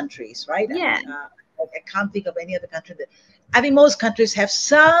most countries, right? I Yeah. mean, I can't think of any other country that. I think most countries have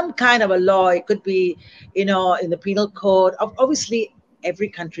some kind of a law. It could be, in the penal code. Obviously, every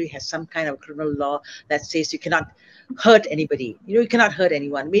country has some kind of criminal law that says you cannot hurt anybody. You cannot hurt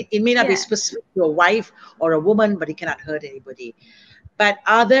anyone. It may not be Yeah. specific to a wife or a woman, but you cannot hurt anybody. But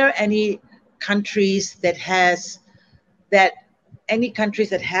are there countries that has that any countries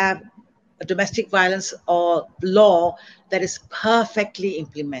that have a domestic violence or law that is perfectly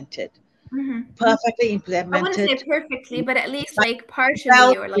implemented? Hmm. Perfectly I wouldn't say implemented, perfectly, but at least like well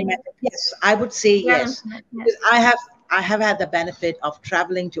partially or like implemented. Yes, I would say well yes. implemented. Yeah. Because I have had the benefit of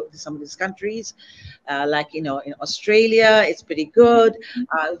traveling to some of these countries, like in Australia, it's pretty good.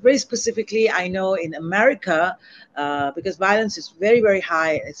 Very specifically, I know in America, because violence is very very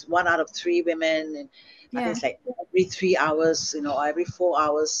high. It's 1 out of 3 women, and I think Yeah. it's like every 3 hours, or every 4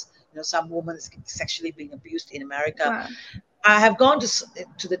 hours. Some woman is sexually being abused in America. Wow. I have gone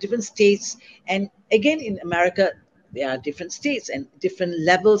to the different states, and again in America, there are different states and different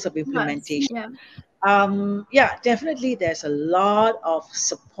levels of Yes. implementation. Yeah. Yeah, definitely, there's a lot of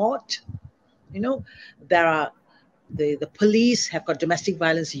support. You know, there are the police have got domestic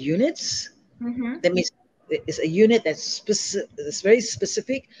violence units. Mm-hmm. That means it's a unit that's very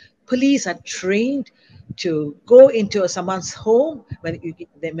specific. Police are trained to go into someone's home when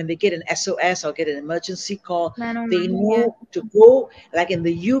they get an SOS or get an emergency call. They 911. Yeah. know to go. Like in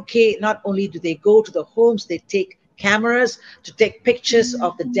the UK, not only do they go to the homes, they take cameras to take pictures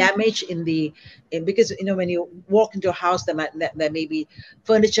of the Mm-hmm. damage because when you walk into a house, there may be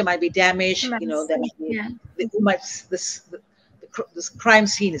furniture might be damaged. Mess. There might be Yeah. this crime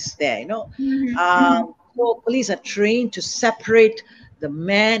scene is there. Mm-hmm. Mm-hmm. So police are trained to separate the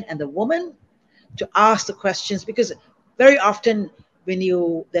man and the woman, to ask the questions, because very often when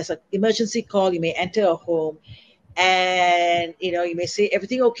there's an emergency call, you may enter a home, and you may say,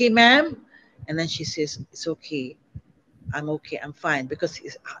 "Everything okay, ma'am?" And then she says, "It's okay. I'm okay. I'm fine," because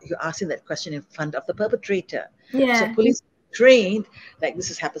you're asking that question in front of the perpetrator. So Yeah. police trained, like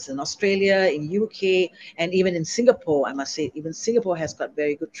this happens in Australia, in UK, and even in Singapore. I must say, even Singapore has got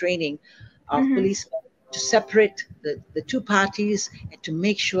very good training of Mm-hmm. police to separate the two parties, and to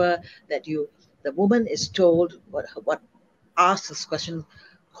make sure that the woman is told what asked this question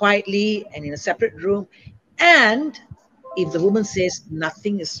quietly and in a separate room. And if the woman says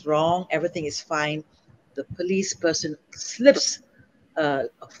nothing is wrong, everything is fine, the police person slips a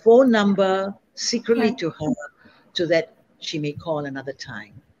phone number secretly Yeah. to her, so that she may call another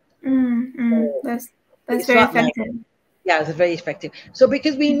time. Mm-hmm. So That's it's very not like, effective. yeah, it's very effective. So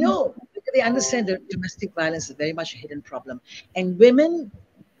because we Mm-hmm. know, because they understand that domestic violence is very much a hidden problem, and women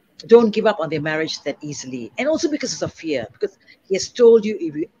don't give up on their marriage that easily, and also because of fear. Because he has told you,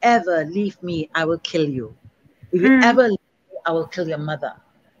 if you ever leave me, I will kill you. If you Mm. ever leave me, I will kill your mother.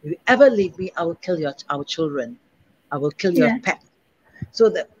 If you ever leave me, I will kill our children. I will kill your Yeah. pet. So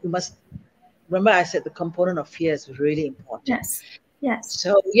that we must remember, I said the component of fear is really important. Yes. Yes.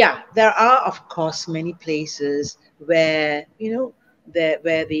 So yeah, there are of course many places where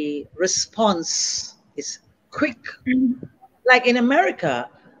where the response is quick. Mm-hmm. Like in America,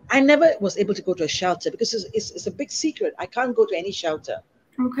 I never was able to go to a shelter because it's a big secret. I can't go to any shelter.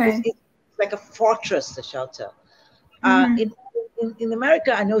 Okay. It's like a fortress, the shelter. Mm-hmm. In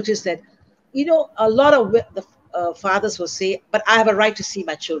America, I noticed that, a lot of the fathers will say, but I have a right to see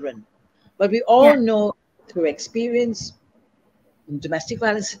my children. But we all Yeah. know through experience in domestic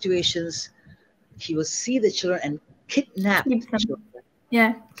violence situations, he will see the children and kidnap Keep the them. children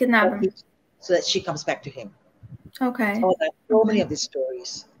Yeah. Kidnap them. so that she comes back to him. Okay. Oh, there are so many Okay. of these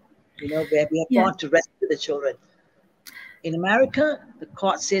stories, where we have Yeah. gone to rescue the children. In America, the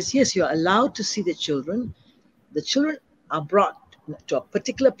court says, yes, you're allowed to see the children. The children are brought to a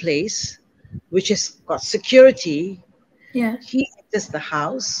particular place, which has got security. Yeah. He enters the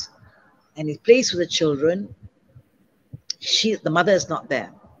house and he plays with the children. The mother is not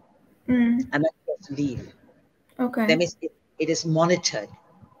there. Mm. And then he has to leave. Okay. That means it is monitored.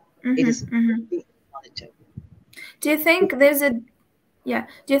 It is monitored. Do you think there's a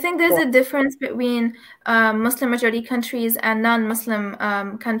Do you think there's So, a difference between Muslim majority countries and non-Muslim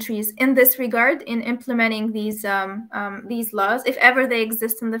countries in this regard in implementing these laws, if ever they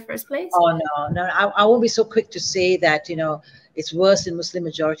exist in the first place? oh no, I won't be so quick to say that it's worse in Muslim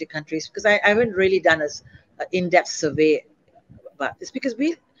majority countries, because I haven't really done an in-depth survey about this, because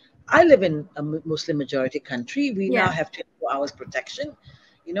I live in a Muslim majority country. We now Yeah. have 24 hours protection,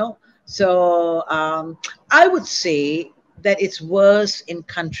 so I would say that it's worse in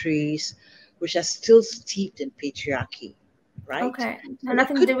countries which are still steeped in patriarchy, right? Okay. So And it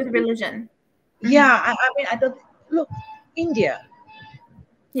nothing to could do with be, religion. yeah. I mean, I don't look India.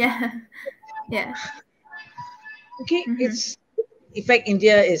 Yeah. Yeah. Okay, it's in fact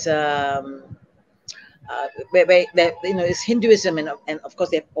India is where it's Hinduism, and of course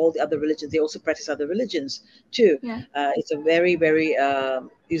they have all the other religions. They also practice other religions too. Yeah. It's a very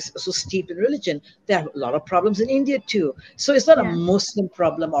is also steeped in religion. There are a lot of problems in India too. So it's not a Yeah. Muslim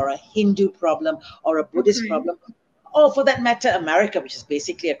problem or a Hindu problem or a Buddhist Okay. problem, or for that matter, America, which is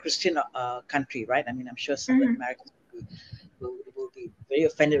basically a Christian country, right? I mean, I'm sure some Americans will be very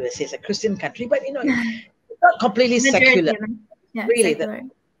offended when I say it's a Christian country, but it's not completely secular. Majority of them. Yeah. Really, Secular.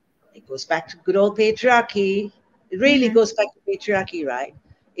 it goes back to good old patriarchy. It really goes back to patriarchy, right?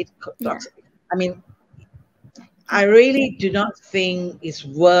 It Yeah. talks. I mean, I really do not think it's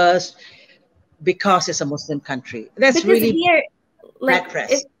worse because it's a Muslim country. That's Because really here, bad like,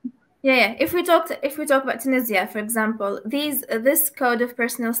 press. if we talk about Tunisia, for example, this code of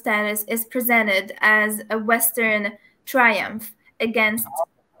personal status is presented as a Western triumph against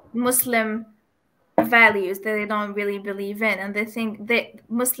Muslim values that they don't really believe in, and they think that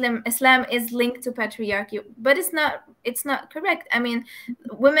Islam is linked to patriarchy, but it's not correct. I mean,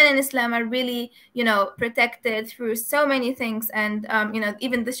 women in Islam are really protected through so many things, and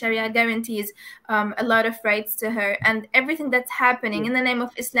even the Sharia guarantees a lot of rights to her, and everything that's happening in the name of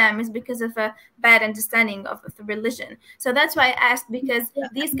Islam is because of a bad understanding of the religion. So that's why I asked, because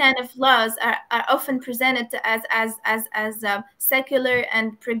these kind of laws are often presented to as secular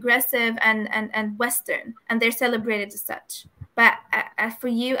and progressive and Western, and they're celebrated as such. But for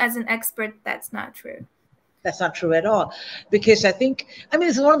you as an expert, that's not true. That's not true at all, because I mean,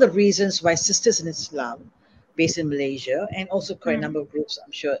 it's one of the reasons why Sisters in Islam, based in Malaysia, and also quite a number of groups,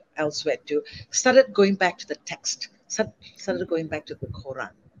 I'm sure elsewhere too, started going back to the text, started going back to the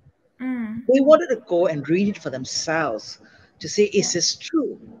Quran. They wanted to go and read it for themselves to say, is this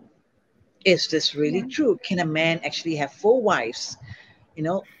true? Is this really true? Can a man actually have 4 wives?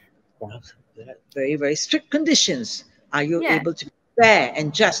 Very, very strict conditions. Are you able to be fair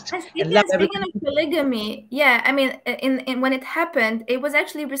and just and love Speaking everybody? of polygamy, I mean, in when it happened, it was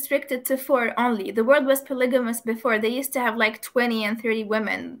actually restricted to 4 only. The world was polygamous before. They used to have like 20 and 30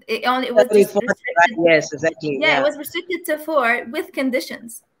 women. It was just restricted. Yes, exactly. Yeah, it was restricted to 4 with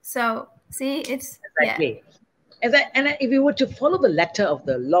conditions. So see, it's exactly. And if you were to follow the letter of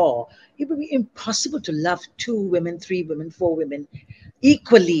the law, it would be impossible to love 2 women, 3 women, 4 women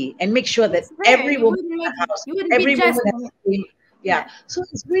equally and make sure that every woman in the house, every woman has the same. Yeah. So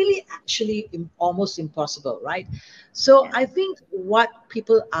it's really actually almost impossible, right? So I think what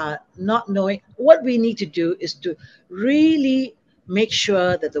people are not knowing, what we need to do is to really make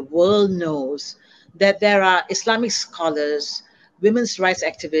sure that the world knows that there are Islamic scholars, women's rights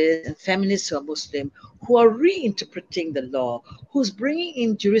activists, and feminists who are Muslim, who are reinterpreting the law, who's bringing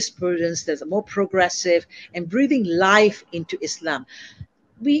in jurisprudence that's more progressive and breathing life into Islam.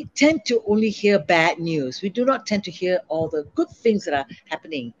 We tend to only hear bad news. We do not tend to hear all the good things that are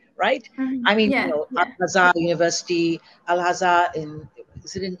happening, right? I mean, Al-Azhar University, Al-Azhar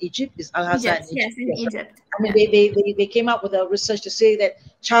is it in Egypt? Is Al-Azhar in Egypt? Yes, in Egypt. I mean, they came up with a research to say that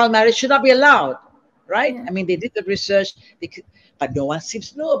child marriage should not be allowed, right? I mean, they did the research. but no one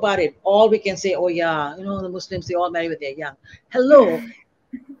seems to know about it. All we can say, oh yeah, the Muslims, they all marry when they're young. Hello,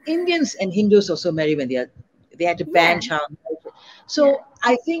 Indians and Hindus also marry when they had to ban child marriage. So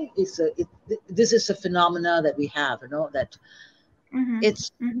I think this is a phenomena that we have, that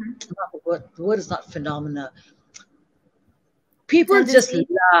it's not the word is not phenomena. People just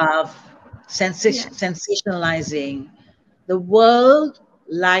love sensationalizing. The world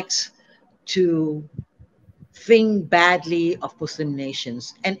likes to think badly of Muslim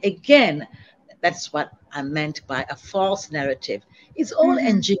nations. And again, that's what I meant by a false narrative. It's all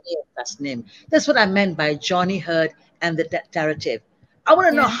engineered, Tasnim. That's what I meant by Johnny Hurd and the narrative. I want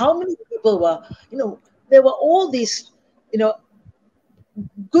to know how many people were, there were all these,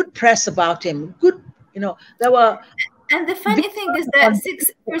 good press about him. Good, there were. And the funny thing is that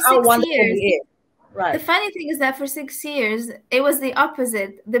for 6 years, right. The funny thing is that for 6 years, it was the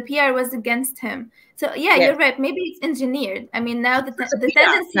opposite. The PR was against him. So you're right. Maybe it's engineered. I mean, now the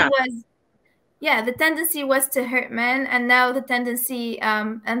tendency was, the tendency was to hurt men, and now the tendency,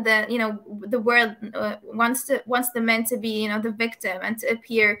 and the world wants the men to be, the victim and to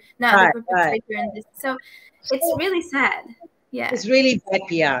appear not the perpetrator in this. So it's really sad. Yeah, it's really bad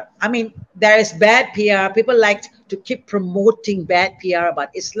PR. I mean, there is bad PR. People like to keep promoting bad PR about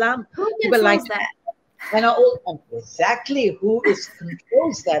Islam. Who People like that? Exactly who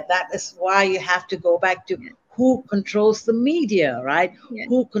controls that. That is why you have to go back to who controls the media, right?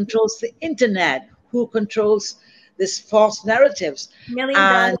 Who controls the internet? Who controls this false narratives?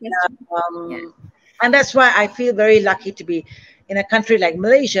 And that's why I feel very lucky to be in a country like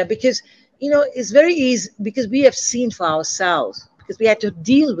Malaysia, because it's very easy, because we have seen for ourselves, because we had to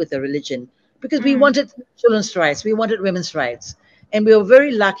deal with the religion, because we wanted children's rights, we wanted women's rights. And we were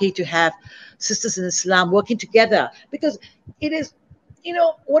very lucky to have sisters in Islam working together, because it is,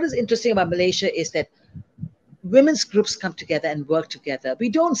 what is interesting about Malaysia is that women's groups come together and work together. We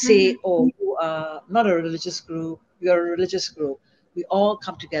don't say, oh, you are not a religious group, you're a religious group. We all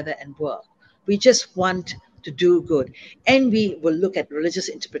come together and work. We just want to do good. And we will look at religious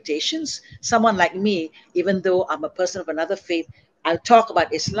interpretations. Someone like me, even though I'm a person of another faith, I'll talk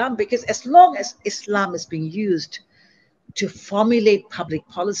about Islam, because as long as Islam is being used to formulate public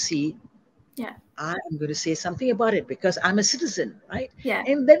policy, I am going to say something about it, because I'm a citizen, right?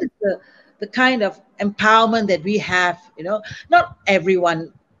 And that is the kind of empowerment that we have. Not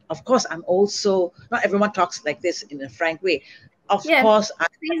everyone, of course, not everyone talks like this in a frank way. Of course,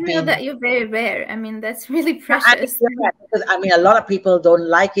 please know that you're very rare. I mean, that's really precious. Because a lot of people don't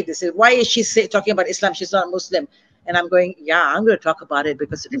like it. They say, why is she talking about Islam? She's not a Muslim. And I'm going, I'm going to talk about it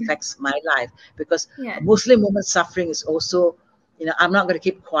because it affects my life. Because a Muslim woman's suffering is also, I'm not going to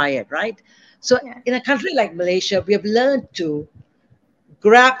keep quiet, right? So in a country like Malaysia, we have learned to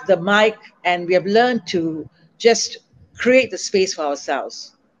grab the mic, and we have learned to just create the space for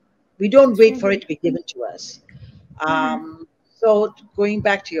ourselves. We don't wait for it to be given to us. So going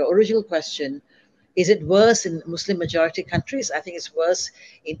back to your original question, is it worse in Muslim majority countries? I think it's worse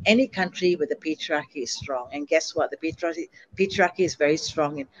in any country where the patriarchy is strong. And guess what? The patriarchy is very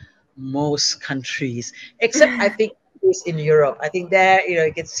strong in most countries, except I think it's in Europe. I think there,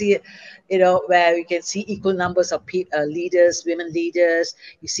 you can see it, where you can see equal numbers of leaders, women leaders.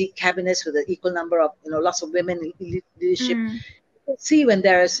 You see cabinets with an equal number of, lots of women in leadership. You can see when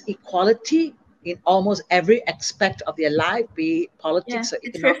there is equality in almost every aspect of their life, be it politics or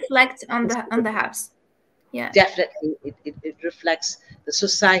economics. It reflects on the house. Yeah, definitely, it reflects the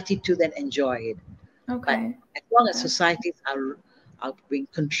society to then enjoy it. Okay. But as long as societies are being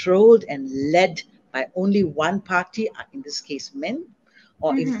controlled and led by only one party, in this case men,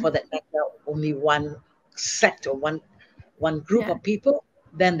 or even for that matter, only one sect or one group of people,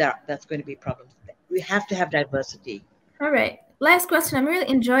 then that's going to be problems. We have to have diversity. All right. Last question. I'm really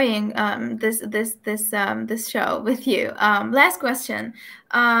enjoying this show with you. Last question.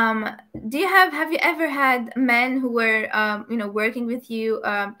 Have you ever had men who were working with you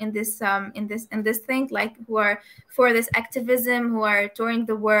in this thing, like who are for this activism, who are touring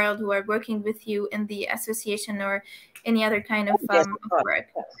the world, who are working with you in the association or any other kind of work?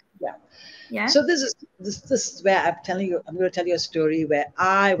 Yeah. So this is where I'm going to tell you a story where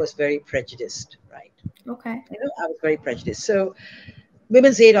I was very prejudiced, right? Okay. I was very prejudiced. So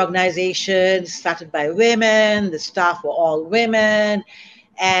women's aid organization started by women, the staff were all women.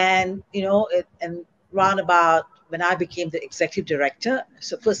 And, and round about when I became the executive director,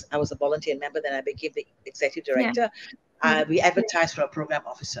 so first I was a volunteer member, then I became the executive director, we advertised for a program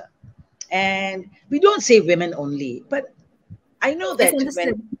officer. And we don't say women only, but I know that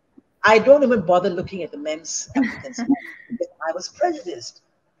when I don't even bother looking at the men's applicants because I was prejudiced.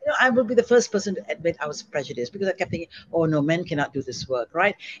 I will be the first person to admit I was prejudiced, because I kept thinking, oh no, men cannot do this work,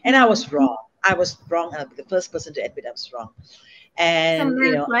 right? And I was wrong. I was wrong, and I'll be the first person to admit I was wrong. Some And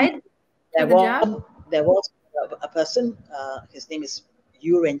men applied for there the job. was there was a person. His name is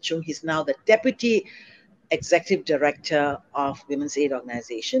Yu Ren Chung. He's now the deputy executive director of Women's Aid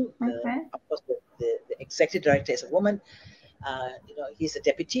Organization. Okay. Of course, the executive director is a woman. He's a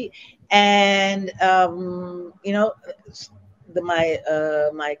deputy, and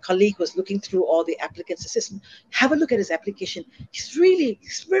my colleague was looking through all the applicants. He says, have a look at his application. He's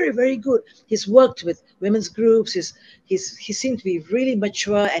very, very good. He's worked with women's groups. He seemed to be really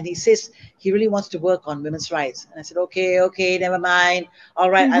mature, and he says he really wants to work on women's rights. And I said, okay, never mind.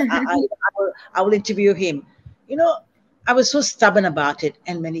 All right, I will interview him. I was so stubborn about it,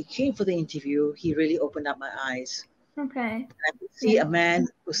 and when he came for the interview, he really opened up my eyes. Okay. I could see a man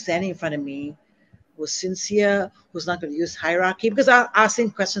who's standing in front of me, who's sincere, who's not going to use hierarchy. Because I asked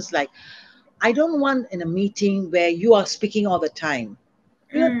him questions like, I don't want in a meeting where you are speaking all the time.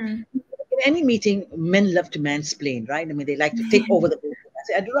 In any meeting, men love to mansplain, right? I mean, they like to take over the meeting. I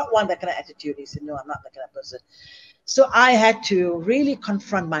said, I do not want that kind of attitude. He said, no, I'm not that kind of person. So I had to really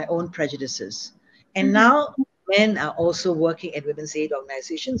confront my own prejudices. And now men are also working at women's aid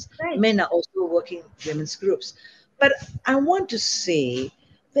organizations. Right. Men are also working in women's groups. But I want to say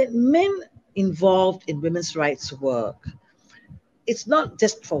that men involved in women's rights work, it's not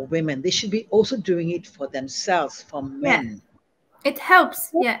just for women. They should be also doing it for themselves, for men. It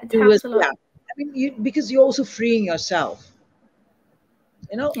helps. Yeah, it helps a lot. I mean, because you're also freeing yourself.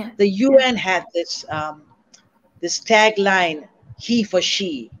 The UN had this this tagline, he for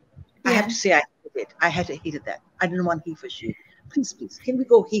she. I have to say I hated it. I hated that. I didn't want he for she. Please, can we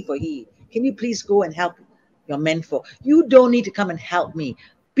go he for he? Can you please go and help your men for? You don't need to come and help me.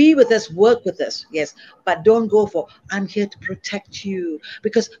 Be with us, work with us, yes, but don't go for, I'm here to protect you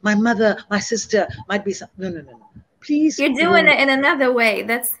because my mother, my sister might be some. No. Please. You're doing it in another way.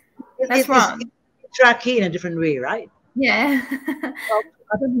 That's wrong. It's tricky in a different way, right? Yeah.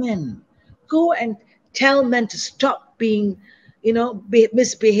 Other men, go and tell men to stop being,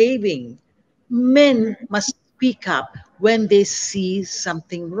 misbehaving. Men must speak up when they see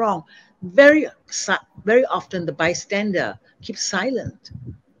something wrong. Very often the bystander keeps silent.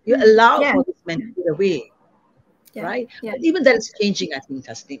 You allow for this men to get away, right? Yeah. But even that is changing, I think,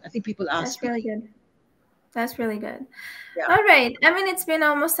 Tasnim. I think people are speaking. Really good. That's really good. Yeah. All right. I mean, it's been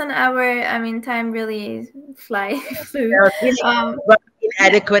almost an hour. I mean, time really flew.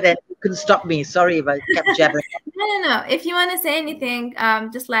 Inadequate, and you couldn't stop me. Sorry if I kept jabbering. No. If you want to say anything,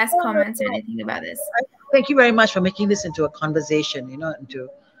 just last comments or anything about this. Thank you very much for making this into a conversation, and to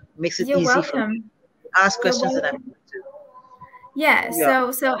makes it easy for me to ask questions that I'm going to. Yeah.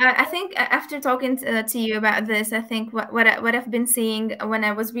 So I think after talking to you about this, I think what I've been seeing when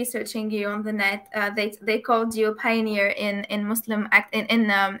I was researching you on the net, they called you a pioneer in Muslim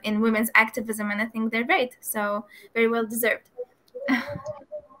in women's activism, and I think they're right. So very well deserved.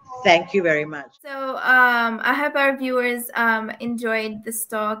 Thank you very much. So I hope our viewers enjoyed this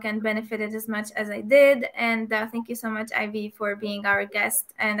talk and benefited as much as I did. And thank you so much, Ivy, for being our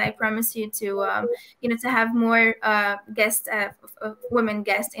guest. And I promise you to to have more women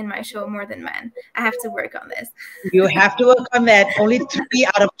guests in my show more than men. I have to work on this. You have to work on that. Only 3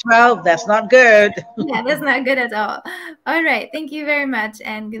 out of 12. That's not good. Yeah, that's not good at all. All right. Thank you very much,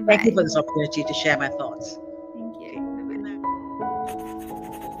 and goodbye. Thank you for this opportunity to share my thoughts.